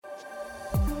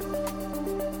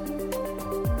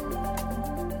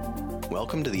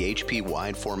Welcome to the HP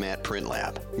Wide Format Print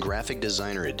Lab, Graphic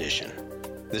Designer Edition.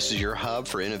 This is your hub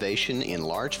for innovation in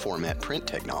large format print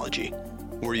technology,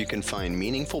 where you can find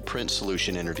meaningful print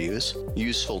solution interviews,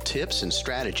 useful tips and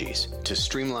strategies to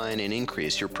streamline and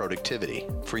increase your productivity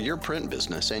for your print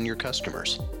business and your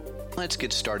customers. Let's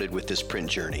get started with this print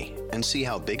journey and see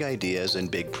how big ideas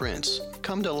and big prints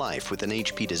come to life with an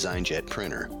HP DesignJet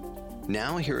printer.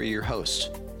 Now here are your hosts,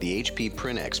 the HP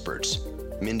print experts,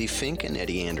 Mindy Fink and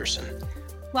Eddie Anderson.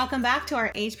 Welcome back to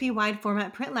our HP Wide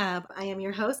Format Print Lab. I am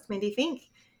your host, Mindy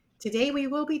Fink. Today we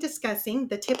will be discussing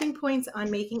the tipping points on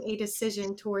making a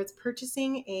decision towards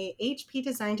purchasing a HP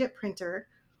DesignJet printer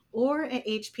or an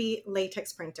HP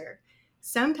latex printer.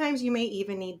 Sometimes you may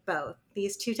even need both.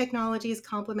 These two technologies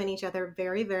complement each other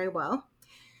very, very well.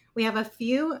 We have a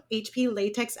few HP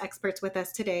latex experts with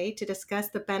us today to discuss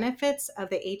the benefits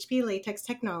of the HP latex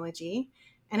technology.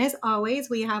 And as always,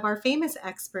 we have our famous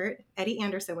expert, Eddie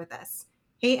Anderson, with us.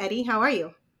 Hey, Eddie, how are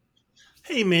you?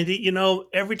 Hey, Mindy.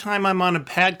 Every time I'm on a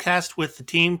podcast with the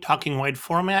team talking wide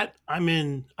format,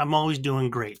 I'm always doing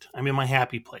great. I'm in my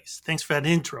happy place. Thanks for that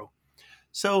intro.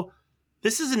 So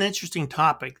this is an interesting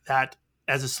topic that,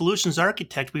 as a solutions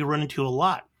architect, we run into a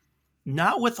lot.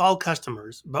 Not with all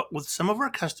customers, but with some of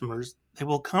our customers, they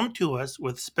will come to us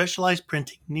with specialized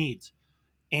printing needs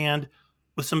and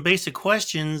with some basic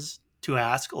questions to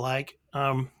ask, like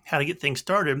how to get things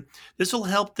started. This will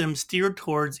help them steer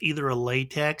towards either a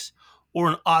latex or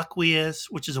an aqueous,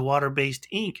 which is a water-based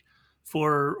ink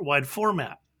for wide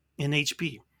format in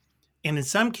HP. And in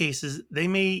some cases, they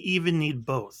may even need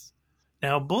both.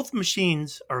 Now, both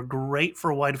machines are great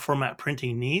for wide format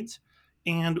printing needs,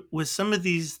 and with some of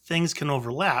these things can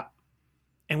overlap.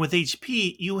 And with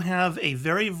HP, you have a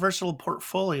very versatile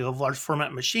portfolio of large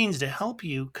format machines to help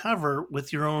you cover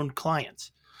with your own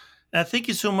clients. Thank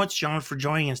you so much, John, for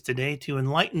joining us today to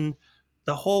enlighten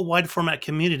the whole wide format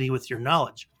community with your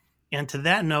knowledge. And to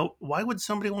that note, why would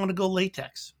somebody want to go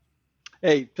latex?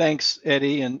 Hey, thanks,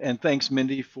 Eddie, and thanks,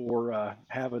 Mindy, for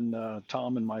having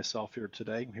Tom and myself here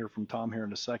today. We'll hear from Tom here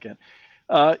in a second.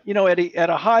 Eddie, at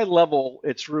a high level,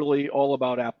 it's really all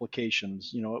about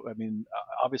applications.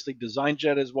 Obviously,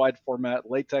 DesignJet is wide format,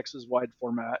 latex is wide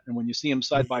format, and when you see them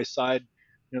side by side,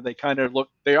 they kind of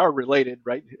they are related,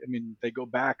 right? They go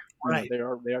back, right? They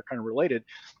are kind of related,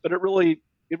 but it really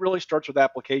starts with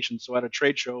applications. So at a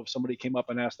trade show, if somebody came up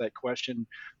and asked that question,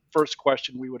 first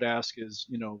question we would ask is,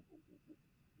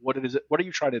 what are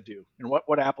you trying to do? And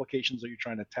what applications are you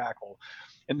trying to tackle?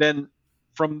 And then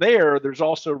from there, there's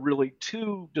also really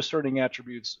two discerning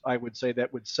attributes, I would say,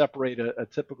 that would separate a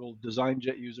typical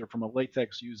DesignJet user from a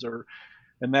latex user.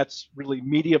 And that's really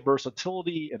media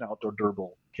versatility and outdoor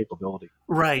durable capability.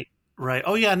 Right.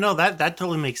 Oh, yeah, no, that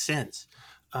totally makes sense.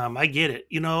 I get it.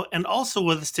 And also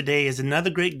with us today is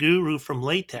another great guru from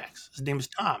latex. His name is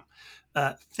Tom.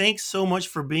 Thanks so much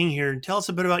for being here. And tell us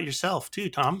a bit about yourself too,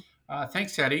 Tom.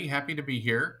 Thanks, Eddie. Happy to be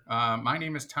here. My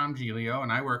name is Tom Giglio,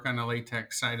 and I work on the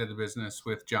latex side of the business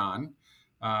with John,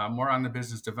 more on the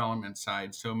business development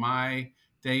side. So my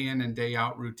day in and day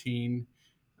out routine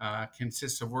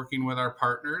consists of working with our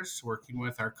partners, working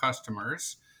with our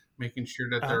customers, making sure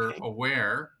that they're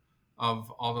aware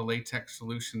of all the latex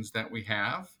solutions that we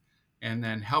have, and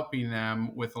then helping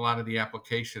them with a lot of the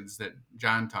applications that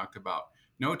John talked about.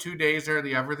 No 2 days are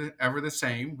ever the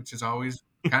same, which is always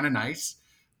kind of nice.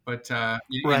 But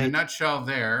in a nutshell,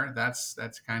 that's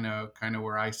kind of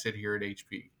where I sit here at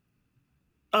HP.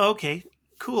 Oh, okay,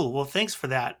 cool. Well, thanks for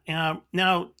that.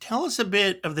 Now, tell us a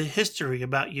bit of the history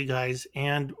about you guys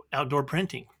and outdoor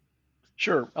printing.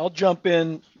 Sure, I'll jump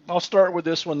in. I'll start with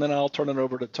this one, then I'll turn it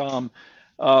over to Tom.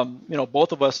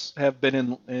 Both of us have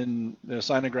been in the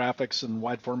signographics and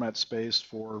wide format space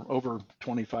for over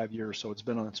 25 years. So it's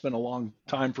been a long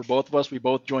time for both of us. We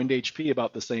both joined HP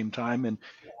about the same time and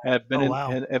have been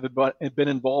have been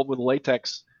involved with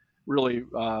latex really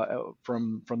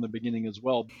from the beginning as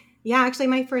well. Yeah, actually,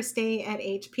 my first day at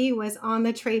HP was on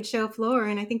the trade show floor,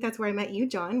 and I think that's where I met you,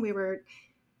 John. We were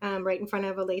right in front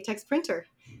of a latex printer.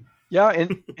 Yeah,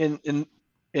 and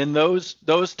in those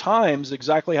times,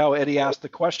 exactly how Eddie asked the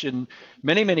question,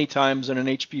 many times in an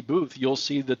HP booth, you'll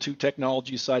see the two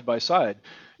technologies side by side.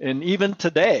 And even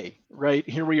today, right,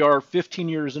 here we are 15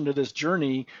 years into this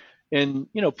journey, and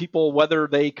people, whether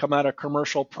they come out of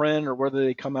commercial print or whether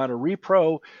they come out of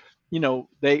repro,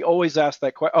 they always ask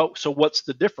that question. Oh, so what's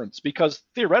the difference? Because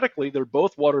theoretically, they're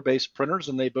both water-based printers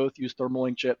and they both use thermal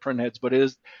inkjet print heads. But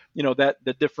that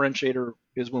the differentiator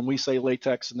is when we say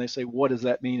latex and they say, what does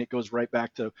that mean? It goes right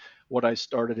back to what I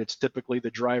started. It's typically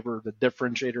the driver. The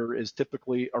differentiator is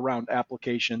typically around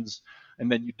applications,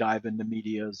 and then you dive into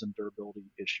medias and durability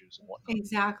issues and whatnot.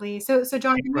 Exactly. So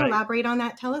John, can you elaborate on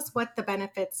that? Tell us what the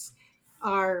benefits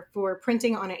are for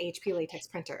printing on an HP latex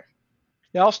printer.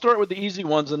 Yeah, I'll start with the easy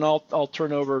ones, and I'll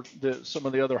turn over some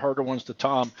of the other harder ones to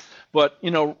Tom. But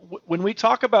when we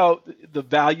talk about the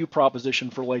value proposition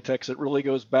for latex, it really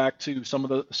goes back to some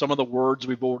of the words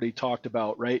we've already talked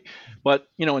about, right? But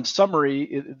in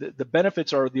summary, the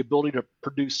benefits are the ability to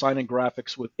produce sign and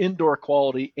graphics with indoor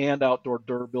quality and outdoor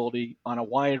durability on a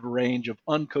wide range of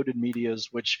uncoated medias,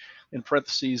 which in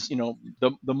parentheses,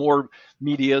 the more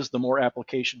medias, the more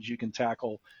applications you can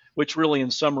tackle, which really in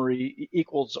summary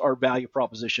equals our value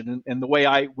proposition. And the way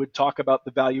I would talk about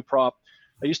the value prop,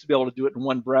 I used to be able to do it in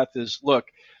one breath, is look,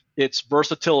 it's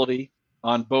versatility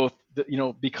on both,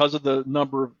 because of the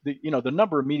number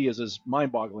of medias is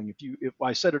mind boggling. If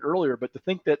I said it earlier, but to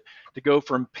think that to go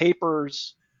from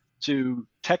papers to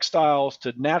textiles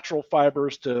to natural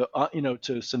fibers to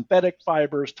to synthetic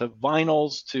fibers to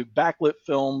vinyls to backlit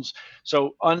films,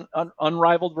 so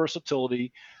unrivaled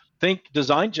versatility. Think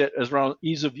DesignJet as around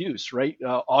ease of use, right?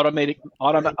 Automatic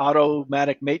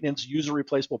maintenance, user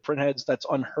replaceable printheads. That's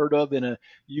unheard of in a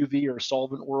UV or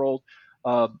solvent world.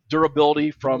 Durability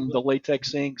from the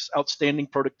latex inks, outstanding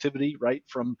productivity, right?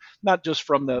 From not just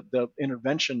from the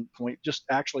intervention point, just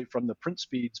actually from the print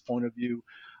speeds point of view.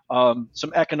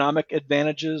 Some economic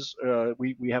advantages.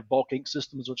 We have bulk ink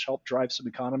systems which help drive some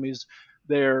economies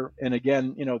there. And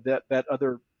again, that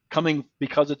other coming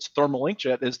because it's thermal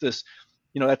inkjet is this.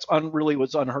 That's really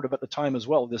was unheard of at the time as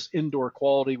well, this indoor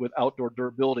quality with outdoor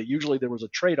durability. Usually there was a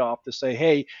trade-off to say,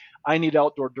 hey, I need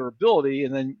outdoor durability.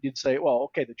 And then you'd say, well,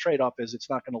 okay, the trade-off is it's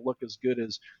not going to look as good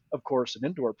as, of course, an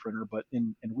indoor printer.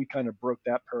 And we kind of broke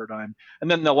that paradigm. And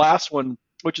then the last one,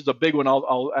 which is a big one,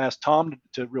 I'll ask Tom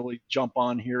to really jump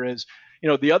on here is,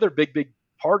 the other big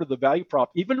part of the value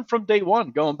prop, even from day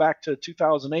one, going back to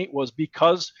 2008, was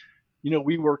because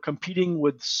we were competing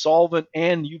with solvent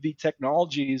and UV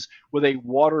technologies with a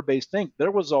water-based ink. There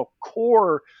was a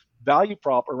core value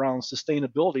prop around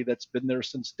sustainability that's been there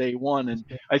since day one. And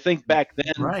I think back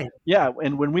then,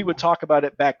 and when we would talk about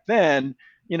it back then,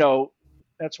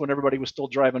 that's when everybody was still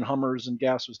driving Hummers and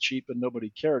gas was cheap and nobody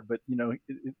cared. But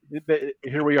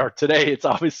here we are today. It's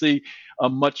obviously a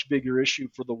much bigger issue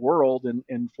for the world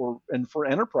and for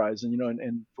enterprise and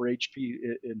and for HP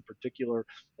in particular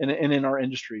and in our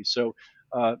industry. So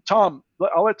Tom,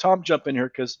 I'll let Tom jump in here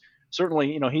because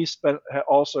certainly he spent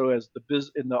also as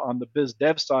on the biz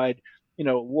dev side.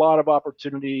 A lot of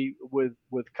opportunity with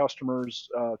customers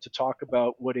to talk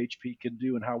about what HP can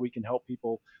do and how we can help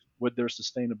people with their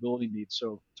sustainability needs.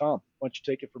 So, Tom, why don't you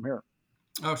take it from here?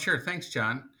 Oh, sure. Thanks,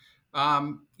 John.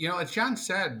 As John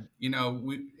said,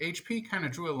 HP kind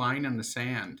of drew a line in the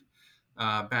sand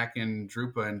back in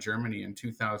Drupa in Germany in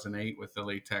 2008 with the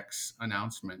latex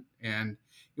announcement. And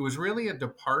it was really a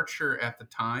departure at the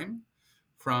time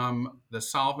from the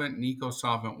solvent and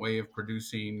eco-solvent way of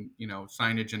producing,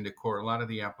 signage and decor. A lot of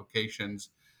the applications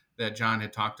that John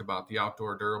had talked about, the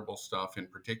outdoor durable stuff in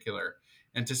particular.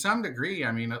 And to some degree,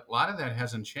 a lot of that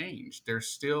hasn't changed. There's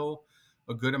still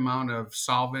a good amount of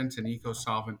solvent and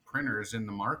eco-solvent printers in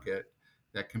the market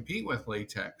that compete with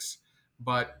latex.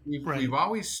 But we've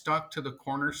always stuck to the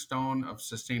cornerstone of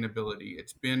sustainability.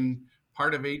 It's been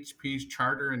part of HP's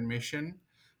charter and mission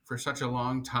for such a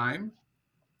long time.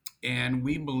 And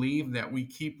we believe that we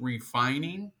keep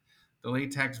refining the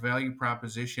latex value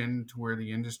proposition to where the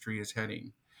industry is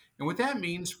heading. And what that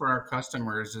means for our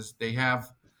customers is they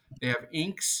have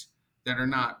inks that are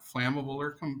not flammable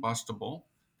or combustible.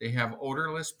 They have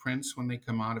odorless prints when they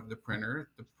come out of the printer.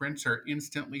 The prints are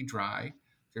instantly dry.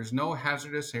 There's no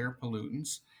hazardous air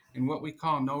pollutants and what we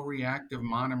call no reactive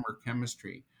monomer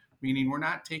chemistry, meaning we're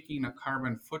not taking a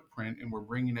carbon footprint and we're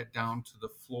bringing it down to the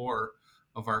floor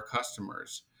of our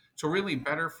customers. So really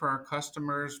better for our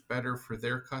customers, better for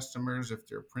their customers if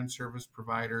they're a print service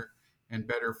provider, and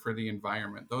better for the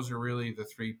environment. Those are really the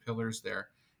three pillars there.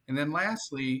 And then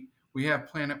lastly, we have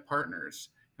Planet Partners.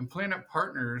 And Planet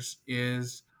Partners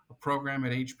is a program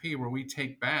at HP where we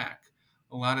take back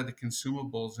a lot of the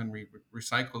consumables and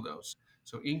recycle those.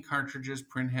 So ink cartridges,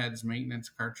 print heads, maintenance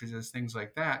cartridges, things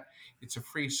like that. It's a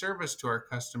free service to our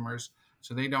customers,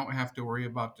 so they don't have to worry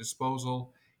about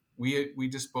disposal. We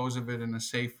dispose of it in a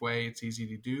safe way. It's easy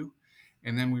to do.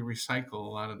 And then we recycle a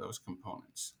lot of those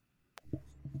components.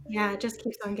 Yeah, it just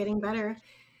keeps on getting better.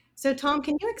 So, Tom,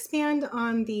 can you expand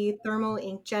on the thermal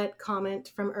inkjet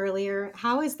comment from earlier?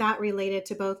 How is that related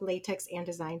to both latex and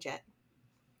DesignJet?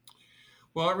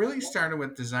 Well, it really started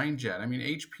with DesignJet. I mean,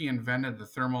 HP invented the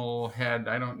thermal head,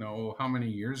 I don't know how many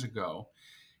years ago,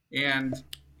 and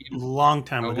Long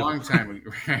time a ago. long time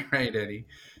ago, right, Eddie?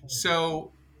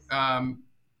 So, um,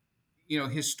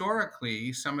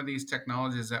 historically, some of these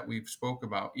technologies that we've spoke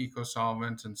about,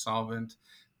 eco-solvent and solvent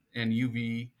and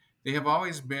UV, they have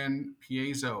always been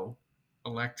piezo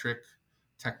electric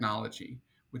technology,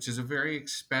 which is a very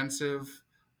expensive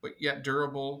but yet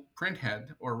durable printhead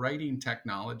or writing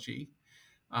technology.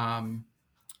 Um,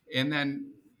 and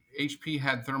then HP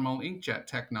had thermal inkjet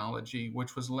technology,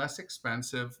 which was less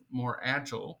expensive, more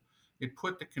agile. It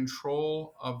put the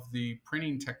control of the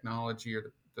printing technology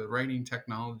or the writing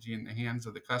technology in the hands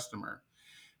of the customer.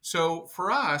 So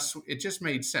for us, it just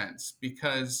made sense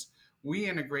because we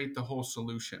integrate the whole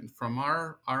solution from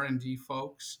our R&D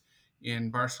folks in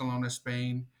Barcelona,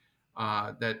 Spain,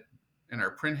 that in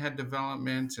our printhead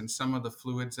development and some of the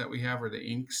fluids that we have or the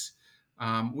inks.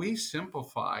 We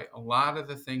simplify a lot of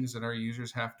the things that our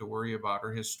users have to worry about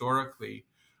or historically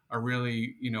are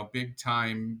really, big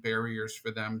time barriers for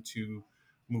them to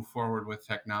move forward with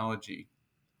technology.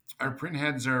 Our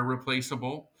printheads are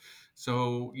replaceable,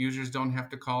 so users don't have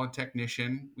to call a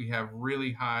technician. We have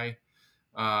really high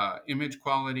image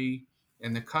quality,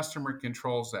 and the customer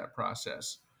controls that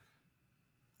process.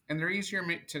 And they're easier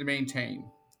to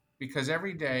maintain because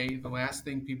every day, the last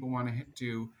thing people want to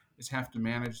do is have to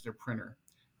manage their printer.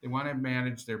 They want to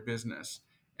manage their business.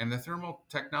 And the thermal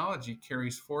technology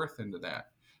carries forth into that.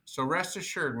 So rest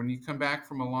assured, when you come back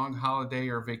from a long holiday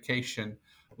or vacation,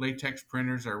 latex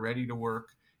printers are ready to work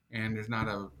and there's not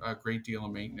a great deal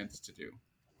of maintenance to do.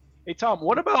 Hey, Tom,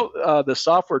 what about the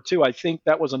software too? I think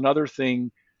that was another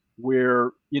thing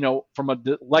where, from a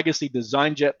legacy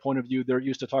DesignJet point of view, they're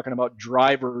used to talking about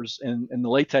drivers, and in the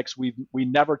latex, we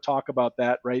never talk about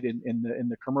that, right? In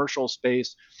the commercial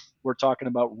space, we're talking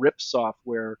about RIP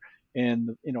software,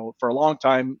 and for a long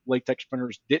time, latex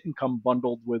printers didn't come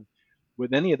bundled with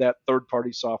any of that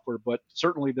third-party software, but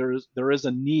certainly there is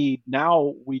a need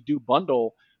now. We do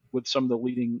bundle with some of the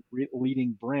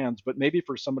leading brands, but maybe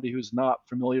for somebody who's not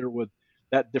familiar with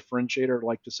that differentiator,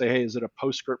 like to say, hey, is it a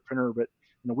PostScript printer? But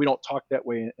we don't talk that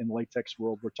way in latex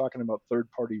world. We're talking about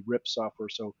third-party RIP software,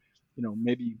 so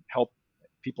maybe help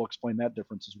people explain that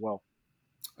difference as well.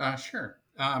 Sure.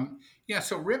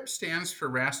 So RIP stands for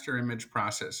raster image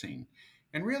processing,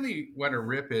 and really, what a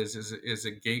RIP is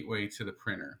a gateway to the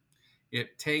printer.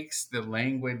 It takes the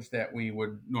language that we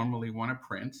would normally want to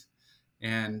print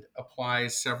and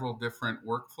applies several different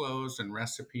workflows and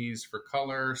recipes for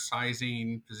color,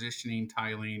 sizing, positioning,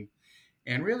 tiling,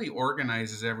 and really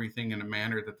organizes everything in a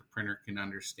manner that the printer can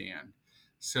understand.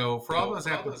 So for all those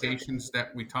applications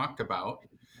that we talked about,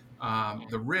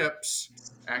 the RIPs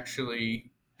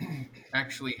actually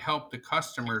help the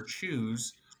customer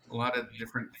choose a lot of the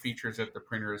different features that the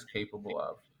printer is capable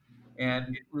of.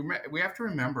 And we have to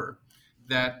remember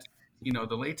that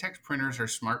the latex printers are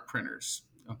smart printers.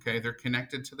 Okay, they're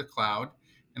connected to the cloud,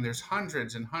 and there's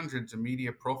hundreds and hundreds of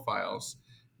media profiles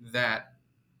that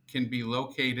can be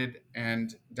located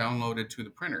and downloaded to the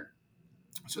printer.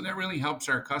 So that really helps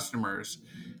our customers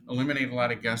eliminate a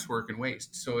lot of guesswork and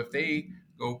waste. So if they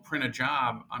go print a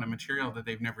job on a material that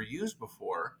they've never used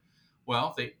before,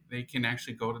 well, they can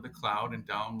actually go to the cloud and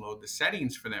download the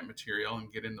settings for that material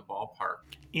and get in the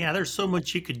ballpark. Yeah, there's so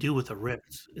much you could do with a RIP.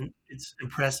 It's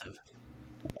impressive.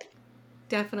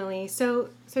 Definitely. So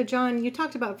John, you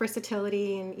talked about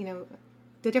versatility and,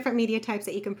 the different media types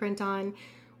that you can print on.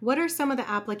 What are some of the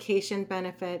application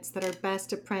benefits that are best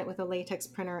to print with a latex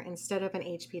printer instead of an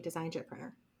HP DesignJet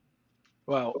printer?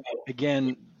 Well,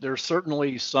 again, there's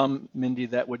certainly some, Mindy,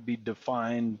 that would be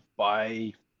defined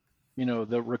by,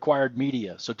 the required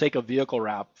media. So take a vehicle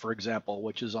wrap, for example,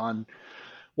 which is on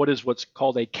what's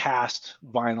called a cast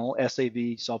vinyl,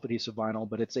 SAV, self-adhesive vinyl,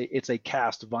 but it's a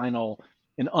cast vinyl,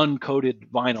 an uncoated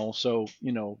vinyl. So,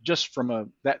 just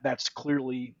from that's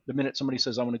clearly the minute somebody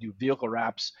says, I want to do vehicle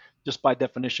wraps, just by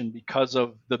definition, because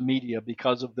of the media,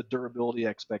 because of the durability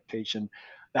expectation,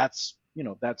 that's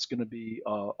going to be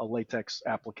a latex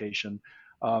application.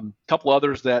 Couple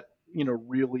others that,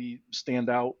 really stand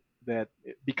out that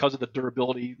because of the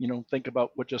durability, think about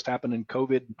what just happened in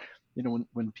COVID,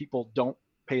 when people don't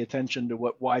pay attention to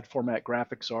what wide format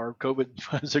graphics are.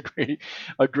 COVID was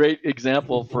a great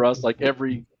example for us. Like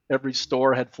every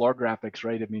store had floor graphics,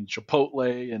 right? I mean,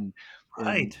 Chipotle and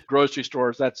Right. Grocery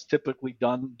stores, that's typically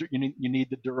done. You need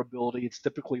the durability. It's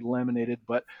typically laminated,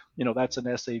 but that's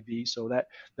an SAV, so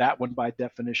that one by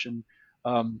definition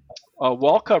Um,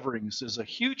 Wall coverings is a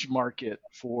huge market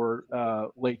for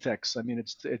latex. I mean,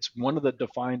 it's one of the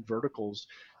defined verticals,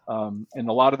 and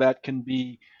a lot of that can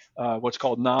be what's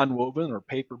called non-woven or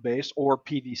paper-based or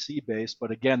PVC-based.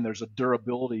 But again, there's a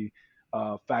durability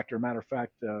factor. Matter of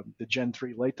fact, the Gen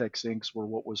 3 latex inks were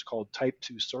what was called Type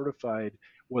 2 certified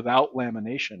without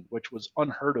lamination, which was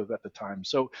unheard of at the time.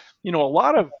 So, a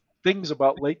lot of things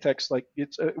about latex, like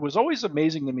it was always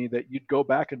amazing to me that you'd go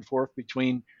back and forth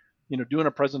between doing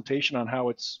a presentation on how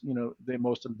it's, the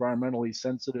most environmentally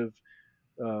sensitive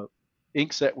uh,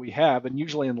 inks that we have. And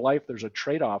usually in life, there's a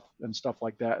trade off and stuff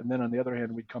like that. And then on the other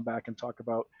hand, we'd come back and talk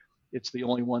about it's the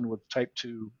only one with type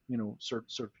 2,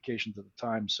 certifications at the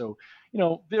time. So,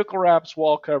 vehicle wraps,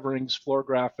 wall coverings, floor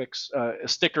graphics,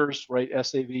 stickers, right?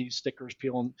 SAV stickers,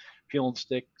 peel and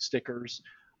stick stickers.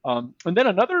 And then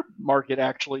another market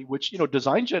actually, which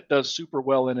DesignJet does super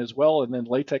well in as well, and then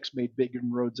latex made big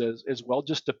inroads as well.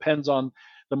 Just depends on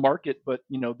the market, but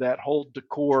that whole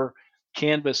decor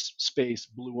canvas space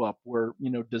blew up where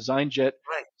DesignJet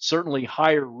Right. certainly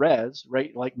higher res,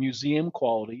 right? Like museum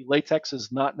quality. Latex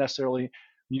is not necessarily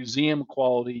museum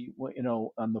quality,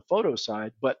 on the photo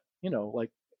side, but like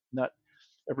not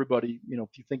everybody,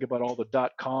 if you think about all the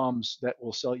 .coms that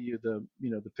will sell you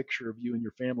the picture of you and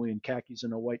your family in khakis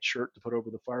and a white shirt to put over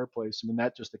the fireplace, I mean,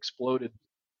 that just exploded.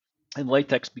 And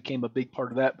latex became a big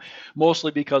part of that,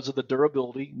 mostly because of the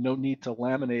durability. No need to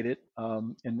laminate it,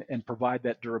 and provide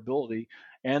that durability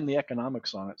and the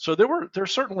economics on it. So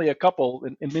there's certainly a couple.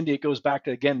 And Mindy, it goes back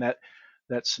to again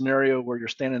that scenario where you're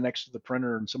standing next to the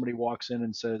printer and somebody walks in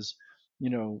and says,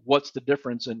 what's the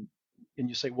difference? And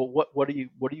you say, well, what are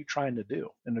you trying to do?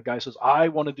 And the guy says, I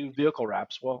want to do vehicle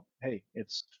wraps. Well, hey,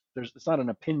 it's not an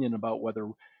opinion about whether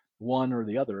one or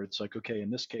the other. It's like, okay,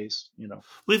 in this case, Well,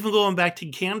 even going back to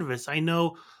canvas, I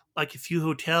know like a few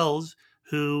hotels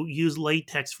who use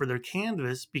latex for their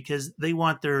canvas because they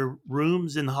want their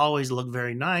rooms and the hallways to look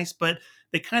very nice, but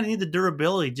they kind of need the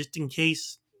durability just in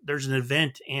case there's an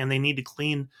event and they need to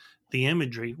clean the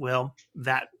imagery. Well,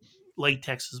 that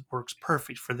latex works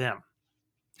perfect for them.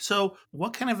 So,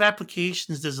 what kind of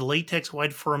applications does a latex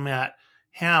wide format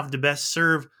have to best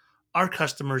serve our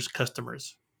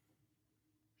customers?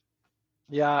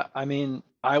 yeah, I mean,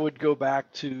 I would go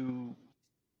back to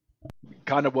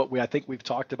kind of I think we've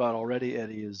talked about already,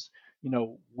 Eddie, is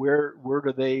where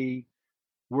do they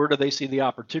see the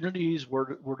opportunities?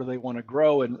 Where do they want to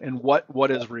grow? And what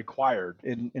is required?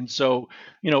 And so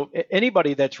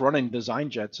anybody that's running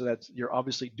DesignJet, so that's you're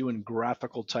obviously doing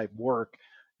graphical type work.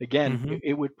 Again, Mm-hmm.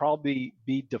 it would probably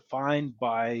be defined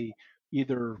by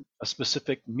either a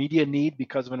specific media need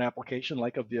because of an application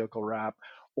like a vehicle wrap,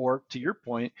 or to your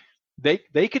point,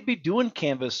 they could be doing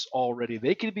canvas already.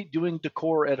 They could be doing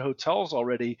decor at hotels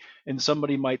already, and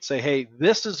somebody might say, "Hey,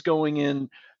 this is going in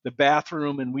the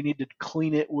bathroom, and we need to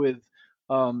clean it with,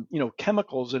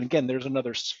 chemicals." And again, there's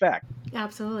another spec.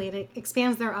 Absolutely. It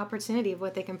expands their opportunity of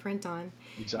what they can print on.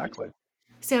 Exactly.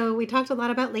 So, we talked a lot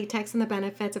about latex and the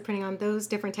benefits of printing on those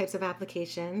different types of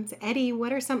applications. Eddie,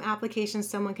 what are some applications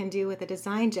someone can do with a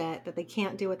DesignJet that they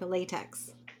can't do with a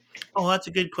latex? Oh, that's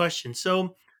a good question.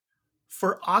 So,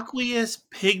 for aqueous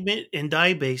pigment and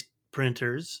dye-based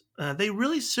printers, they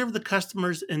really serve the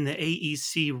customers in the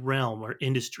AEC realm or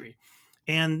industry.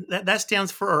 And that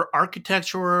stands for our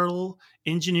architectural,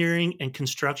 engineering, and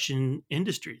construction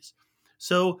industries.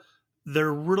 So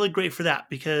they're really great for that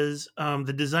because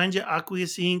the DesignJet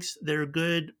aqueous inks, they're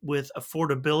good with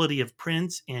affordability of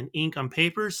prints and ink on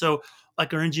paper. So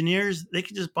like our engineers, they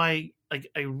can just buy like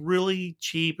a really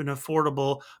cheap and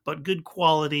affordable but good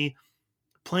quality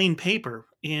plain paper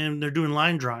and they're doing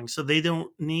line drawings. So they don't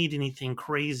need anything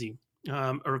crazy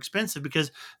or expensive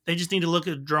because they just need to look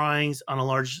at drawings on a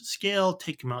large scale,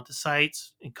 take them out to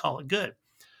sites, and call it good.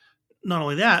 Not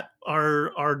only that,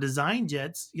 our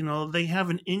DesignJets, they have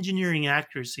an engineering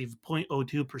accuracy of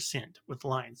 0.02% with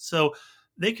lines. So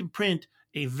they can print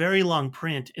a very long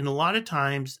print. And a lot of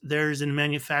times there's in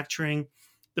manufacturing,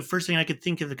 the first thing I could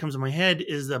think of that comes to my head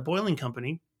is the boiling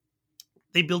company.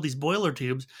 They build these boiler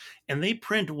tubes and they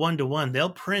print 1-to-1. They'll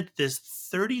print this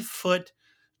 30-foot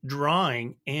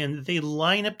drawing and they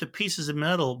line up the pieces of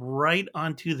metal right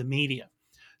onto the media.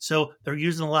 So they're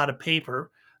using a lot of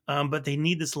paper, but they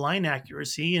need this line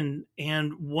accuracy.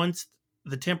 And once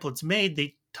the template's made,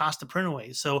 they toss the print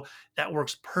away. So that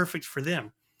works perfect for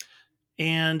them.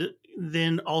 And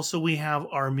then also we have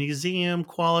our museum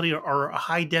quality or our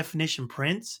high definition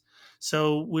prints.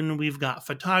 So when we've got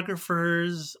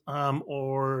photographers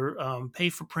or pay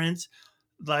for prints,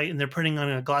 like and they're printing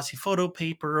on a glossy photo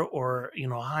paper or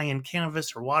high end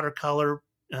canvas or watercolor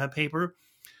paper,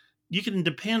 you can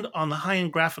depend on the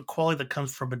high-end graphic quality that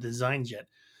comes from a DesignJet.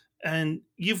 And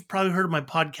you've probably heard of my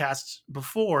podcasts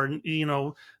before,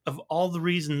 of all the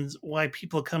reasons why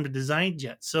people come to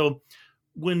DesignJet. So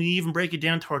when you even break it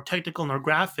down to our technical and our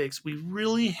graphics, we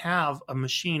really have a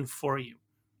machine for you.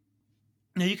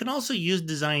 Now, you can also use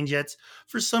DesignJets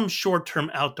for some short-term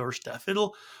outdoor stuff.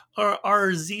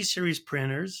 Our Z series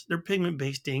printers, they're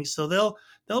pigment-based inks, so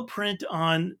they'll print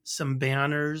on some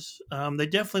banners. They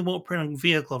definitely won't print on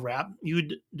vehicle wrap. You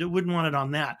wouldn't want it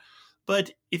on that.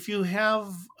 But if you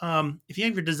have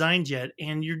your DesignJet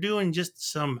and you're doing just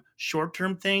some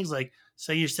short-term things, like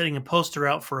say you're setting a poster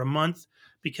out for a month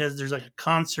because there's like a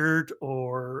concert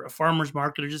or a farmer's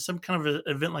market or just some kind of an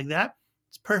event like that,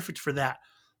 it's perfect for that.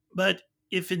 But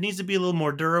if it needs to be a little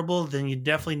more durable, then you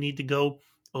definitely need to go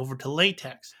over to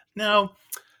latex. Now,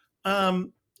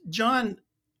 John,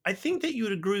 I think that you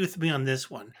would agree with me on this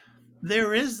one.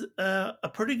 There is a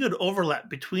pretty good overlap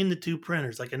between the two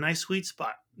printers, like a nice sweet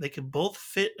spot. They can both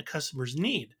fit a customer's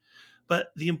need.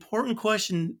 But the important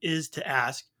question is to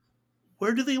ask,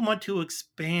 where do they want to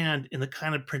expand in the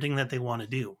kind of printing that they want to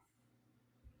do?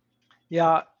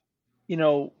 Yeah,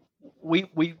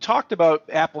 we talked about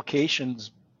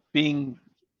applications being,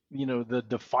 the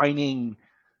defining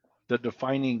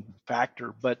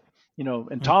factor, but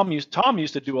and Tom used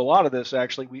to do a lot of this.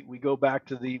 Actually, we go back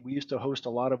to we used to host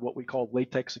a lot of what we called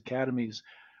latex academies,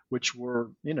 which were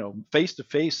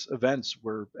face-to-face events,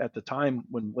 where at the time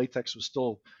when latex was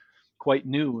still quite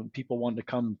new and people wanted to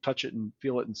come touch it and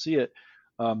feel it and see it.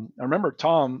 I remember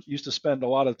Tom used to spend a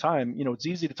lot of time. It's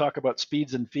easy to talk about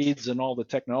speeds and feeds and all the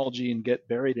technology and get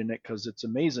buried in it because it's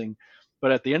amazing.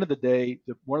 But at the end of the day,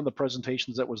 one of the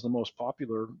presentations that was the most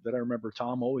popular that I remember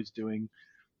Tom always doing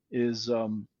is,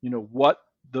 what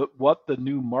the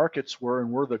new markets were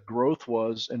and where the growth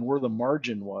was and where the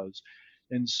margin was.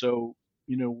 And so,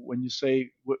 when you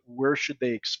say where should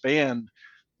they expand,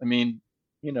 I mean,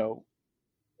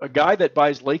 a guy that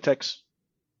buys latex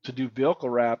to do vehicle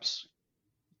wraps,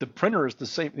 the printer is the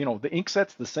same, the ink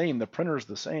set's the same, the printer is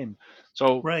the same.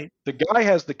 So right. The guy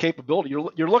has the capability.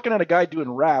 You're looking at a guy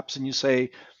doing wraps and you say,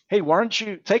 hey, why don't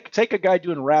you take a guy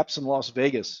doing wraps in Las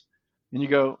Vegas? And you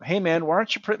go, hey man, why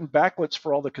aren't you printing backlets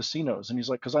for all the casinos? And he's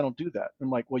like, because I don't do that. I'm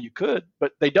like, well, you could,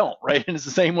 but they don't, right? And it's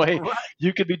the same way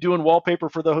You could be doing wallpaper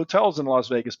for the hotels in Las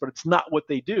Vegas, but it's not what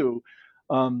they do.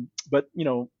 But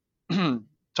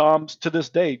Tom's to this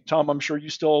day, Tom, I'm sure you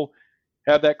still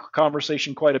have that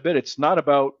conversation quite a bit. It's not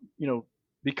about,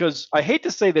 because I hate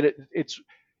to say that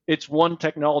it's one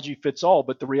technology fits all,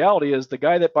 but the reality is the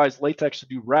guy that buys latex to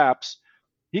do wraps,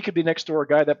 he could be next to a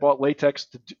guy that bought latex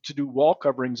to do wall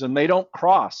coverings, and they don't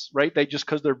cross, right? They just,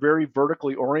 because they're very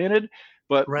vertically oriented.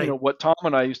 But right. What Tom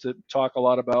and I used to talk a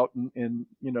lot about, and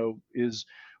is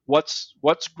what's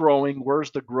growing,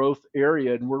 where's the growth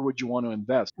area, and where would you want to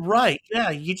invest? Right. Yeah.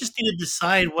 You just need to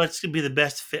decide what's going to be the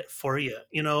best fit for you,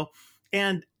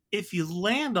 and if you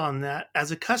land on that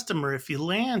as a customer, if you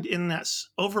land in that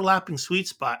overlapping sweet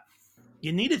spot,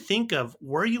 you need to think of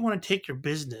where you want to take your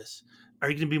business. Are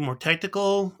you going to be more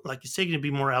technical? Like you say, you're going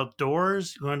to be more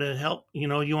outdoors. You want to help, you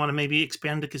want to maybe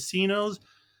expand to casinos.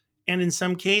 And in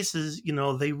some cases,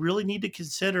 they really need to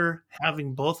consider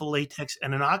having both a latex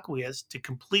and an aqueous to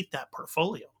complete that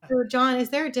portfolio. So John, is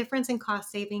there a difference in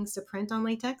cost savings to print on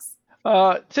latex?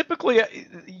 Typically,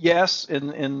 yes.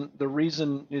 And the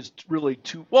reason is really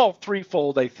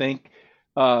threefold, I think.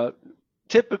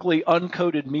 Typically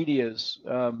uncoated medias,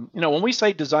 when we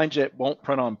say DesignJet won't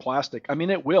print on plastic, I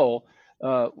mean, it will.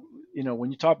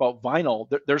 When you talk about vinyl,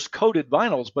 there's coated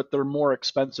vinyls, but they're more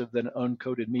expensive than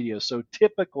uncoated media. So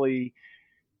typically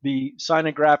the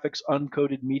Signographics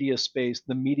uncoated media space,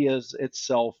 the medias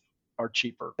itself are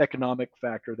cheaper. Economic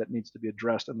factor that needs to be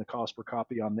addressed in the cost per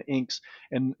copy on the inks.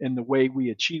 And the way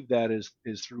we achieve that is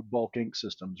through bulk ink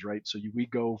systems, right? So we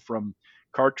go from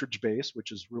cartridge base,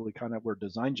 which is really kind of where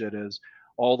DesignJet is,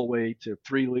 all the way to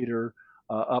 3 liter,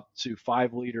 up to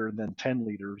 5 liter, and then 10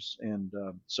 liters. And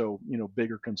so,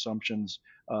 bigger consumptions,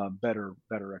 better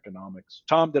economics.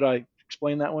 Tom, did I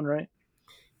explain that one right?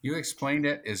 You explained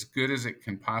it as good as it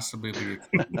can possibly be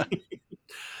explained.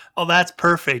 Oh, that's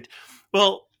perfect.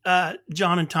 Well,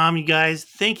 John and Tom, you guys,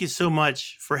 thank you so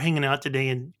much for hanging out today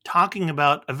and talking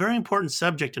about a very important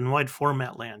subject in wide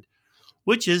format land,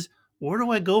 which is, where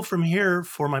do I go from here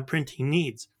for my printing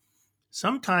needs?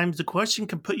 Sometimes the question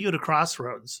can put you at a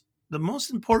crossroads. The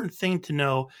most important thing to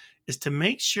know is to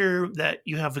make sure that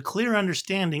you have a clear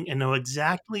understanding and know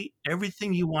exactly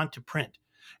everything you want to print.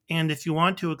 And if you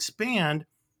want to expand,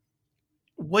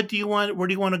 where do you want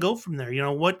to go from there?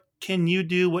 What can you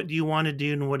do? What do you want to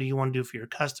do? And what do you want to do for your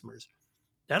customers?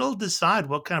 That'll decide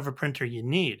what kind of a printer you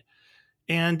need.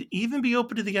 And even be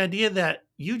open to the idea that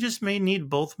you just may need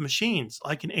both machines,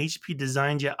 like an HP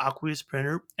DesignJet Aqueous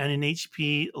printer and an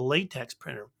HP Latex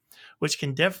printer, which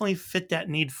can definitely fit that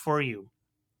need for you.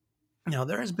 Now,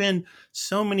 there has been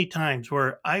so many times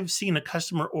where I've seen a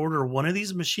customer order one of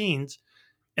these machines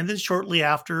and then shortly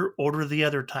after order the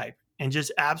other type, and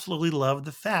just absolutely love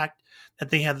the fact that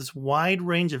they have this wide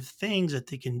range of things that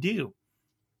they can do.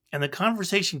 And the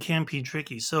conversation can be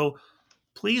tricky. So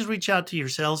please reach out to your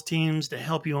sales teams to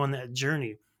help you on that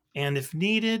journey. And if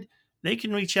needed, they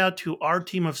can reach out to our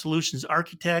team of solutions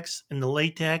architects in the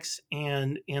latex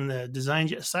and in the design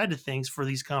side of things for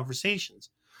these conversations.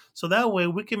 So that way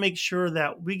we can make sure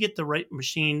that we get the right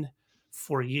machine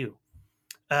for you.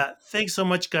 Thanks so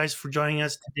much, guys, for joining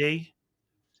us today.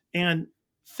 And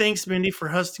thanks, Mindy, for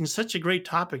hosting such a great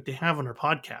topic to have on our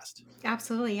podcast.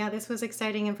 Absolutely. Yeah, this was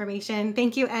exciting information.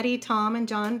 Thank you, Eddie, Tom, and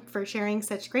John, for sharing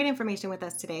such great information with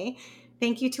us today.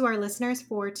 Thank you to our listeners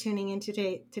for tuning into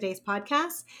today's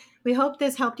podcast. We hope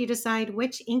this helped you decide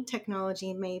which ink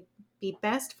technology may be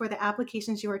best for the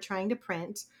applications you are trying to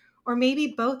print, or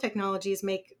maybe both technologies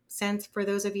make sense for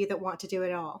those of you that want to do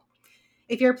it all.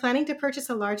 If you're planning to purchase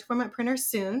a large format printer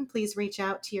soon, please reach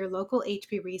out to your local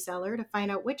HP reseller to find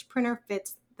out which printer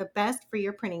fits the best for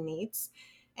your printing needs.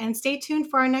 And stay tuned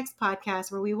for our next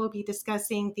podcast, where we will be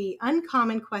discussing the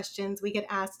uncommon questions we get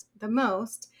asked the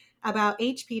most about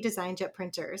HP DesignJet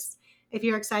printers. If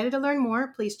you're excited to learn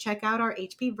more, please check out our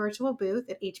HP virtual booth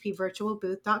at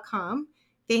hpvirtualbooth.com.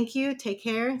 Thank you. Take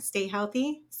care. Stay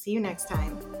healthy. See you next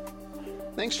time.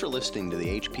 Thanks for listening to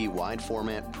the HP Wide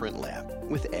Format Print Lab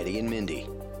with Eddie and Mindy.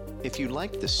 If you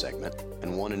liked this segment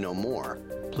and want to know more,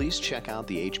 please check out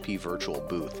the HP Virtual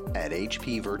Booth at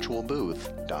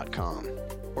hpvirtualbooth.com.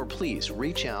 Or please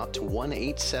reach out to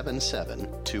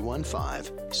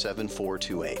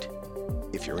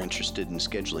 1-877-215-7428. If you're interested in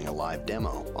scheduling a live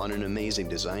demo on an amazing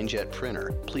DesignJet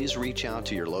printer, please reach out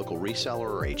to your local reseller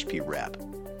or HP rep.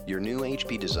 Your new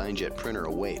HP DesignJet printer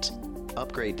awaits.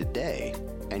 Upgrade today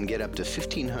and get up to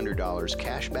 $1,500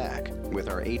 cash back with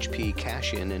our HP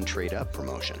Cash In and Trade Up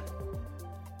promotion.